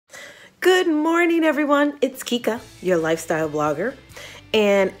Good morning, everyone. It's Kika, your lifestyle blogger.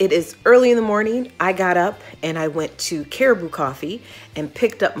 And it is early in the morning. I got up and I went to Caribou Coffee and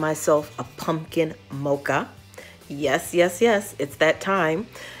picked up myself a pumpkin mocha. Yes, it's that time.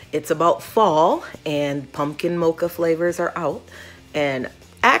 It's about fall and pumpkin mocha flavors are out. And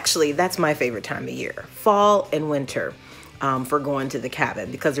actually, that's my favorite time of year, fall and winter. For going to the cabin,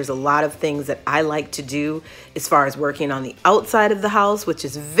 because there's a lot of things that I like to do as far as working on the outside of the house, which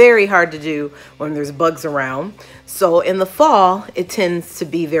is very hard to do when there's bugs around. So in the fall, it tends to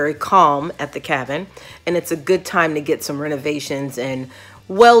be very calm at the cabin, and it's a good time to get some renovations and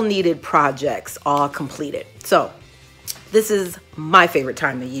well-needed projects all completed. So this is my favorite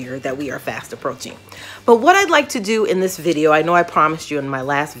time of year that we are fast approaching. But what I'd like to do in this video, I know I promised you in my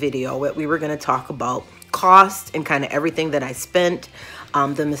last video that we were going to talk about cost and kind of everything that I spent,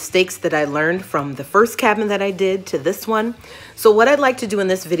 the mistakes that I learned from the first cabin that I did to this one. So what I'd like to do in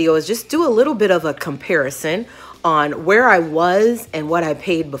this video is just do a little bit of a comparison on where I was and what I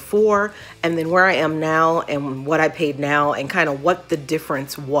paid before, and then where I am now and what I paid now, and kind of what the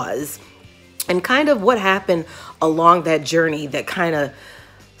difference was, and kind of what happened along that journey that kind of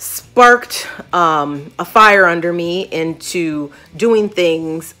sparked a fire under me into doing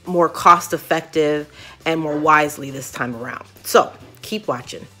things more cost effective and more wisely this time around. So keep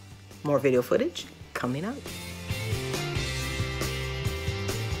watching. More video footage coming up.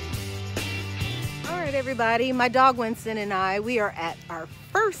 All right, everybody, my dog Winston and I, we are at our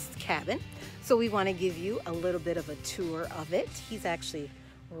first cabin. So we want to give you a little bit of a tour of it. He's actually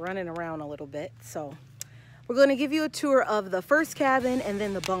running around a little bit. So we're going to give you a tour of the first cabin and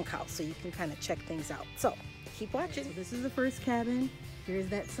then the bunkhouse so you can kind of check things out. So keep watching. So this is the first cabin. Here's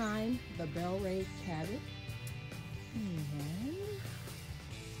that sign, the Bel-Ray Cabin. And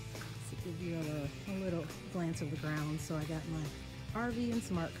to give you a little glance of the ground. So I got my RV and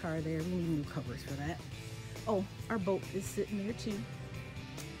smart car there. We need new covers for that. Oh, our boat is sitting there too.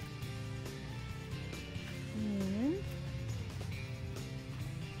 And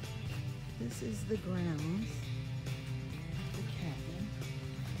this is the grounds of the cabin.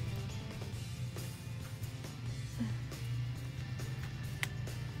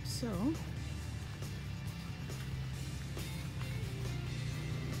 So,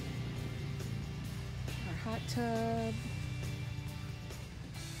 our hot tub,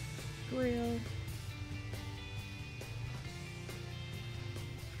 grill,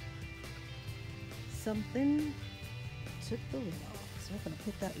 something took the lid off. So we're gonna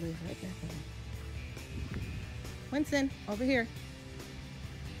put that lid right back on. Winston, over here.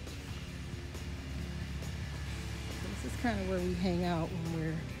 This is kind of where we hang out when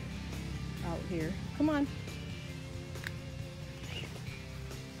we're out here. Come on.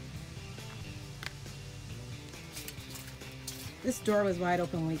 This door was wide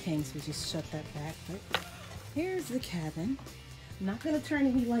open when we came, so we just shut that back. But here's the cabin. I'm not gonna turn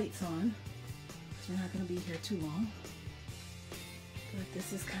any lights on, because we're not gonna be here too long. But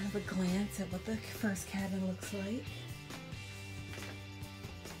this is kind of a glance at what the first cabin looks like.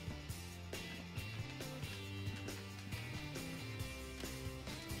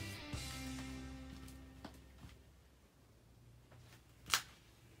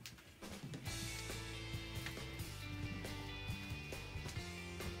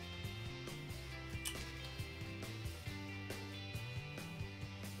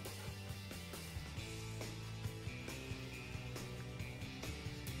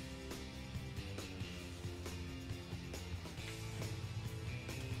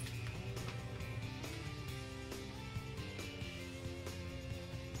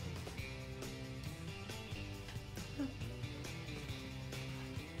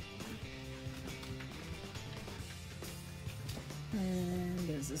 And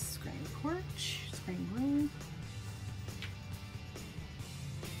there's a screen porch, screen room.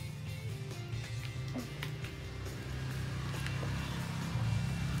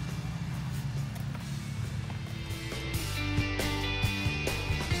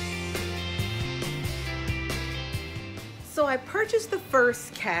 So I purchased the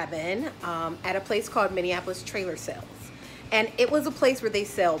first cabin at a place called Minneapolis Trailer Sales. And it was a place where they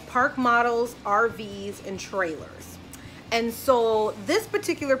sell park models, RVs, and trailers. And so this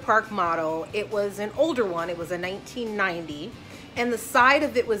particular park model, it was an older one. It was a 1990, and the side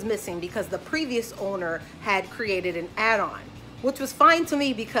of it was missing because the previous owner had created an add-on, which was fine to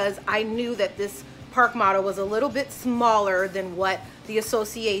me because I knew that this park model was a little bit smaller than what the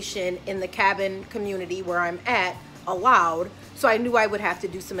association in the cabin community where I'm at allowed. So I knew I would have to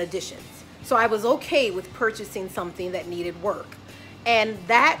do some additions. So I was okay with purchasing something that needed work. And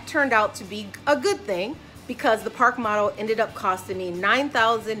that turned out to be a good thing, because the park model ended up costing me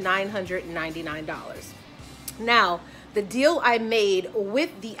 $9,999. Now, the deal I made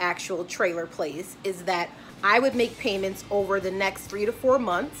with the actual trailer place is that I would make payments over the next 3 to 4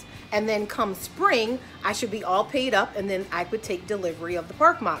 months, and then come spring, I should be all paid up, and then I could take delivery of the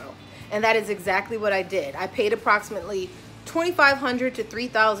park model. And that is exactly what I did. I paid approximately $2,500 to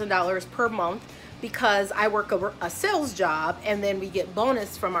 $3,000 per month because I work a sales job, and then we get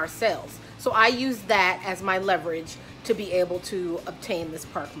bonus from our sales. So I used that as my leverage to be able to obtain this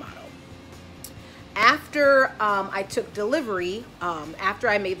park model. After I took delivery, after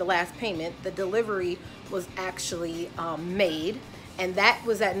I made the last payment, the delivery was actually made, and that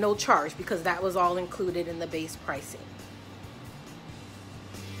was at no charge because that was all included in the base pricing.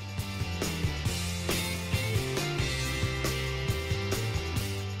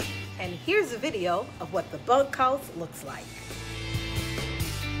 And here's a video of what the bunkhouse looks like.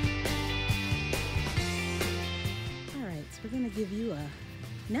 All right, so we're gonna give you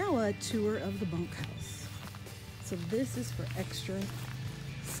now a tour of the bunkhouse. So this is for extra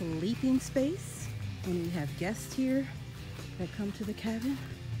sleeping space when we have guests here that come to the cabin.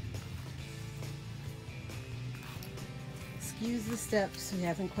 Excuse the steps, we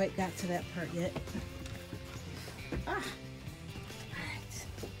haven't quite got to that part yet. All right,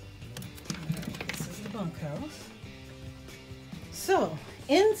 this is the bunkhouse. So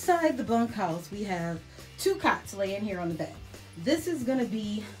inside the bunkhouse, we have 2 cots laying here on the bed. This is gonna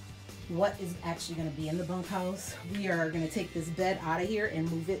be what is actually gonna be in the bunkhouse. We are gonna take this bed out of here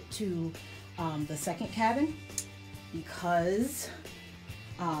and move it to the second cabin because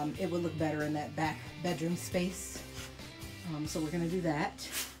it would look better in that back bedroom space. So we're gonna do that.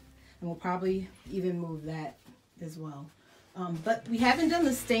 And we'll probably even move that as well. But we haven't done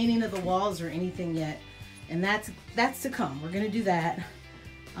the staining of the walls or anything yet. And that's to come. We're gonna do that.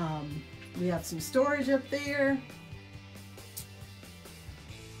 We have some storage up there.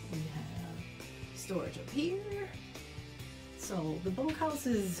 We have storage up here. So the bunkhouse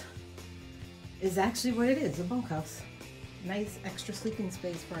is actually what it is, a bunkhouse. Nice extra sleeping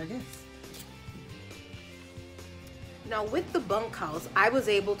space for our guests. Now with the bunkhouse, I was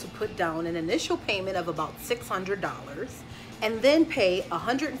able to put down an initial payment of about $600 and then pay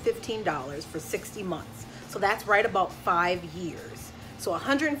 $115 for 60 months. So that's right about 5 years. So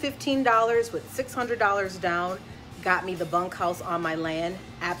 $115 with $600 down got me the bunkhouse on my land,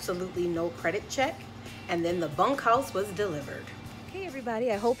 absolutely no credit check, and then the bunkhouse was delivered. Hey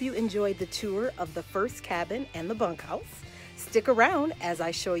everybody, I hope you enjoyed the tour of the first cabin and the bunkhouse. Stick around as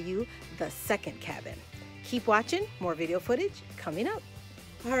I show you the second cabin. Keep watching, more video footage coming up.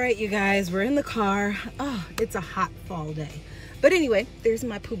 All right, you guys, we're in the car. Oh, it's a hot fall day. But anyway, there's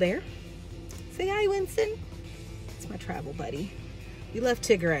my Pooh Bear. Say hi, Winston. It's my travel buddy. We left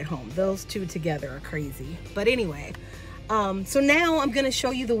Tigger at home. Those two together are crazy. But anyway, so now I'm gonna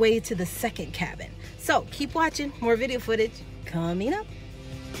show you the way to the second cabin. So keep watching, more video footage coming up.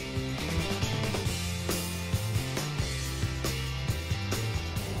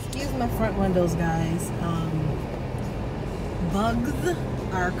 Excuse my front windows, guys. Bugs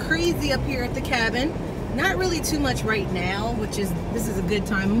are crazy up here at the cabin. Not really too much right now, this is a good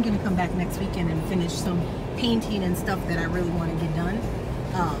time. I'm gonna come back next weekend and finish some painting and stuff that I really want to get done.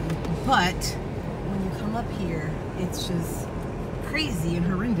 But when you come up here, it's just crazy and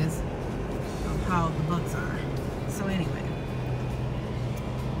horrendous of how the bugs are. So anyway,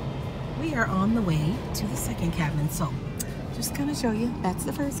 we are on the way to the second cabin. So just gonna show you, that's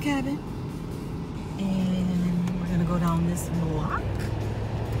the first cabin. And we're gonna go down this block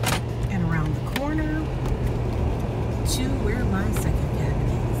and around the corner to where my second cabin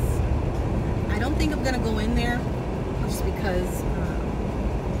is. I don't think I'm gonna go in there just because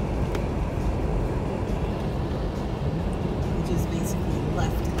it just basically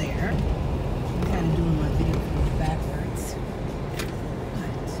left there. I'm kind of doing my video backwards, but I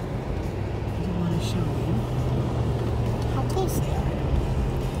do want to show you how close they are.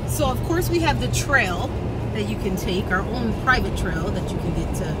 So of course we have the trail that you can take, our own private trail that you can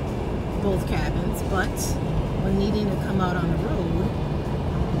get to both cabins, but when needing to come out on the road,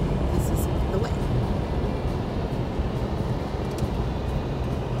 this is the way.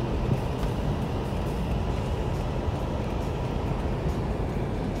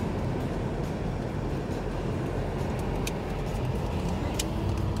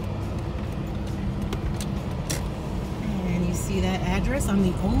 And you see that address? I'm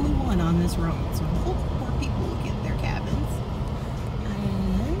the only one on this road, so I hope more people will get their cabins.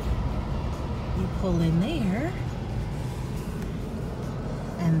 And you pull in there,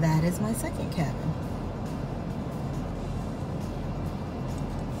 and that is my second cabin.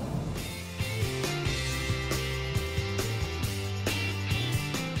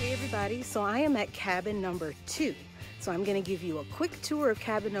 everybody. So I am at cabin number 2. So I'm going to give you a quick tour of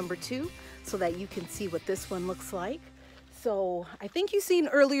cabin number 2 so that you can see what this one looks like. So I think you've seen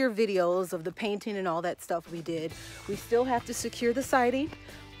earlier videos of the painting and all that stuff we did. We still have to secure the siding,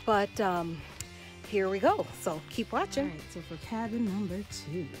 but here we go. So keep watching. All right, so for cabin number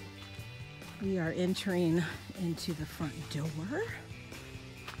 2, we are entering into the front door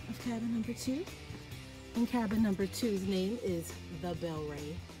of cabin number 2. And cabin number 2's name is the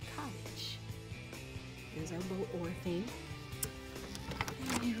Bel-Ray Cottage. There's our boat oar theme.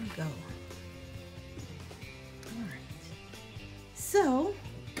 And here we go. All right. So,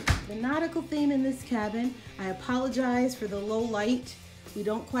 the nautical theme in this cabin, I apologize for the low light. We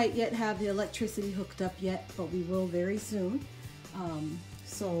don't quite yet have the electricity hooked up yet, but we will very soon.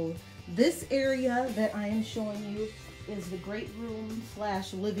 So this area that I am showing you is the great room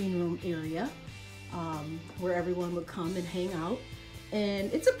 / living room area. Where everyone would come and hang out.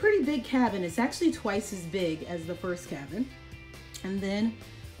 And it's a pretty big cabin. It's actually twice as big as the first cabin. And then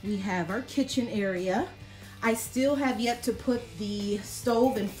we have our kitchen area. I still have yet to put the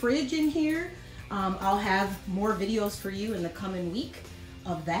stove and fridge in here. I'll have more videos for you in the coming week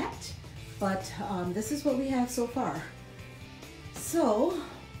of that. But this is what we have so far. So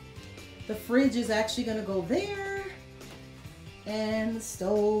the fridge is actually gonna go there and the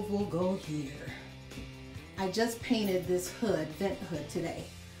stove will go here. I just painted this hood, vent hood today,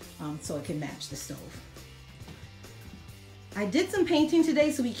 so it can match the stove. I did some painting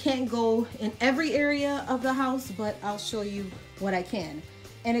today, so we can't go in every area of the house, but I'll show you what I can.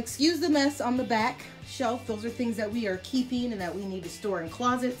 And excuse the mess on the back shelf. Those are things that we are keeping and that we need to store in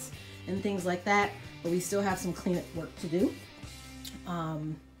closets and things like that, but we still have some cleanup work to do.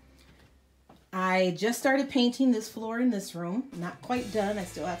 I just started painting this floor in this room. Not quite done. I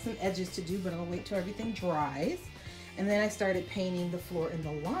still have some edges to do, but I'll wait till everything dries. And then I started painting the floor in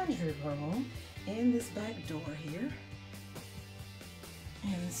the laundry room and this back door here.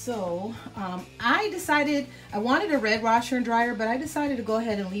 And so I decided I wanted a red washer and dryer, but I decided to go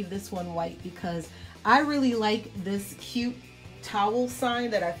ahead and leave this one white because I really like this cute towel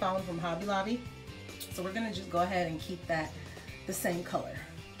sign that I found from Hobby Lobby. So we're gonna just go ahead and keep that the same color.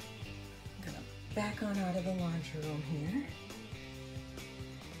 Back on out of the laundry room here.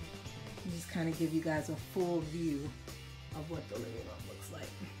 Just kind of give you guys a full view of what the living room looks like.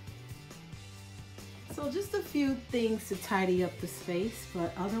 So just a few things to tidy up the space,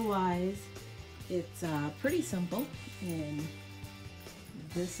 but otherwise it's pretty simple, and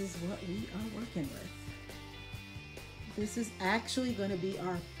this is what we are working with. This is actually going to be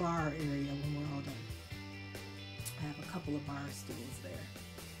our bar area when we're all done. I have a couple of bar stools there.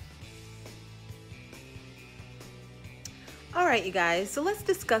 All right, you guys, so let's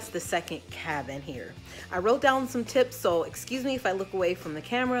discuss the second cabin here. I wrote down some tips, so excuse me if I look away from the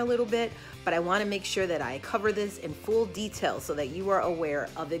camera a little bit, but I want to make sure that I cover this in full detail so that you are aware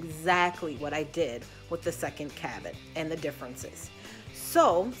of exactly what I did with the second cabin and the differences.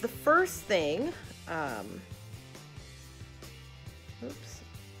 So the first thing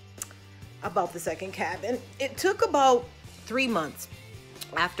about the second cabin, it took about 3 months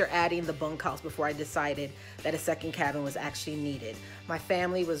after adding the bunkhouse before I decided that a second cabin was actually needed. My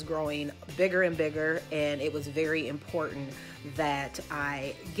family was growing bigger and bigger, and it was very important that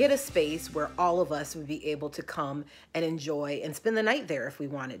I get a space where all of us would be able to come and enjoy and spend the night there if we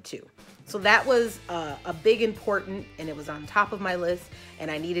wanted to. So that was a big important, and it was on top of my list,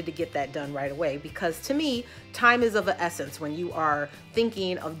 and I needed to get that done right away because to me, time is of the essence when you are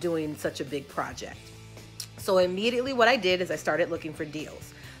thinking of doing such a big project. So immediately what I did is I started looking for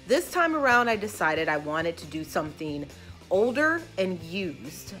deals. This time around, I decided I wanted to do something older and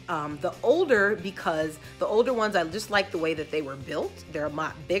used. The older because the older ones, I just like the way that they were built. They're a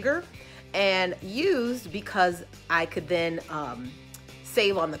lot bigger. And used because I could then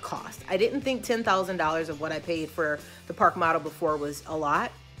save on the cost. I didn't think $10,000 of what I paid for the Park model before was a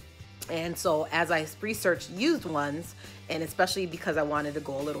lot. And so as I researched used ones, and especially because I wanted to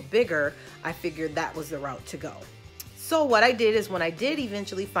go a little bigger, I figured that was the route to go. So what I did is when I did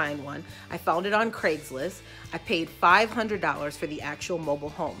eventually find one, I found it on Craigslist. I paid $500 for the actual mobile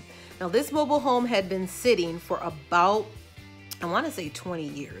home. Now this mobile home had been sitting for about, I want to say 20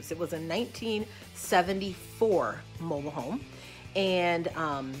 years. It was a 1974 mobile home. And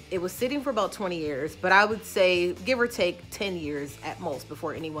it was sitting for about 20 years, but I would say give or take 10 years at most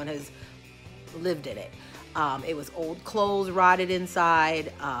before anyone has lived in it. It was old clothes rotted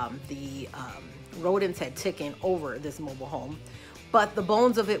inside. The rodents had taken over this mobile home, but the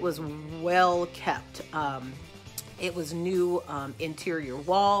bones of it was well kept. It was new interior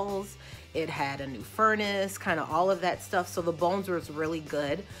walls. It had a new furnace, kind of all of that stuff. So the bones was really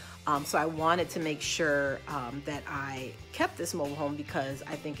good. So I wanted to make sure that I kept this mobile home because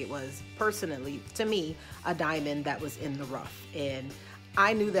I think it was, personally, to me, a diamond that was in the rough. And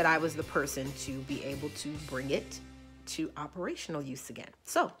I knew that I was the person to be able to bring it to operational use again.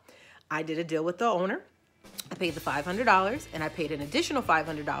 So I did a deal with the owner. I paid the $500 and I paid an additional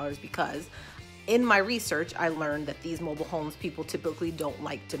 $500 because in my research, I learned that these mobile homes, people typically don't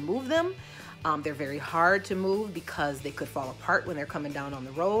like to move them. They're very hard to move because they could fall apart when they're coming down on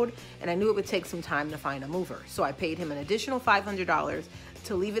the road. And I knew it would take some time to find a mover. So I paid him an additional $500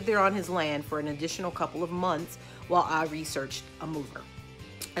 to leave it there on his land for an additional couple of months while I researched a mover.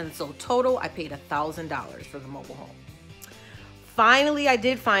 And so total, I paid $1,000 for the mobile home. Finally, I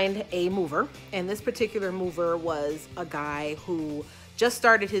did find a mover, and this particular mover was a guy who just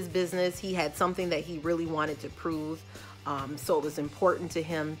started his business. He had something that he really wanted to prove, so it was important to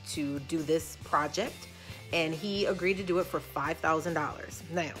him to do this project, and he agreed to do it for $5,000.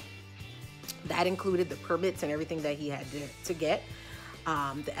 Now, that included the permits and everything that he had to get,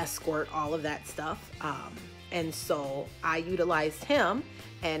 the escort, all of that stuff, and so I utilized him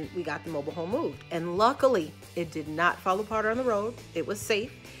and we got the mobile home moved. And luckily, it did not fall apart on the road. It was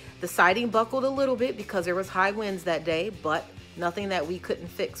safe. The siding buckled a little bit because there was high winds that day, but nothing that we couldn't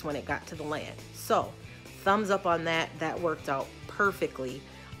fix when it got to the land. So thumbs up on that. That worked out perfectly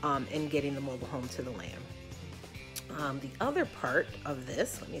in getting the mobile home to the land. The other part of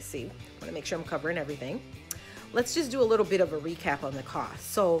this, let me see, I want to make sure I'm covering everything. Let's just do a little bit of a recap on the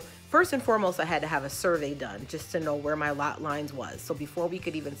cost. So first and foremost, I had to have a survey done just to know where my lot lines was. So before we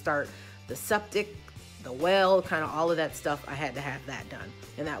could even start the septic, the well, kind of all of that stuff, I had to have that done.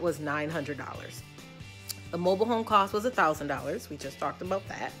 And that was $900. The mobile home cost was $1,000. We just talked about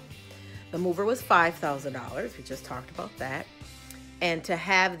that. The mover was $5,000. We just talked about that. And to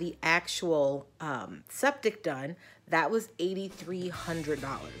have the actual septic done, that was $8,300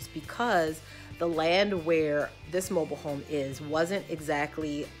 because the land where this mobile home is wasn't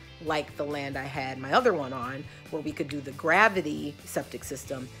exactly like the land I had my other one on, where we could do the gravity septic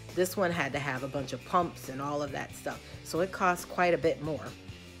system. This one had to have a bunch of pumps and all of that stuff. So it cost quite a bit more.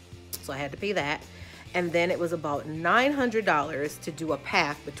 So I had to pay that. And then it was about $900 to do a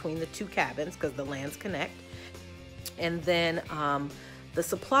path between the two cabins because the lands connect. And then the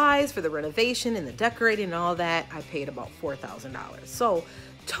supplies for the renovation and the decorating and all that, I paid about $4,000. So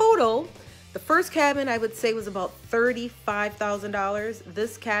total, the first cabin I would say was about $35,000.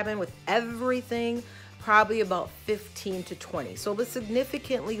 This cabin with everything, probably about 15 to 20. So it was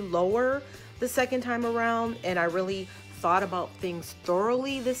significantly lower the second time around, and I really thought about things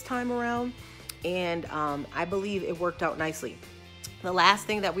thoroughly this time around, and I believe it worked out nicely. The last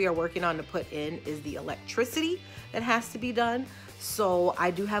thing that we are working on to put in is the electricity that has to be done. So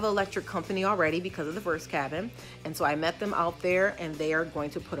I do have an electric company already because of the first cabin. And so I met them out there and they are going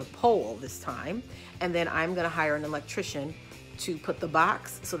to put a pole this time. And then I'm gonna hire an electrician to put the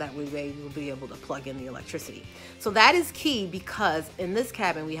box so that we will be able to plug in the electricity. So that is key because in this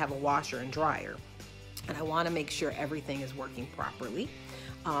cabin we have a washer and dryer. And I wanna make sure everything is working properly.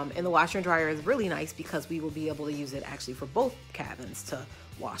 And the washer and dryer is really nice because we will be able to use it actually for both cabins to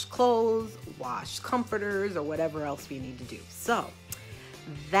wash clothes, wash comforters, or whatever else we need to do. So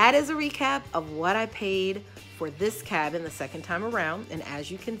that is a recap of what I paid for this cabin the second time around. And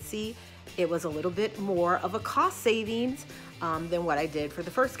as you can see, it was a little bit more of a cost savings than what I did for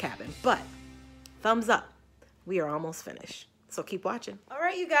the first cabin. But thumbs up, we are almost finished. So keep watching. All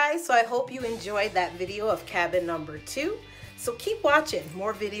right, you guys, so I hope you enjoyed that video of cabin number 2. So keep watching,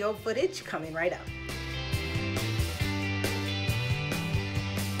 more video footage coming right up.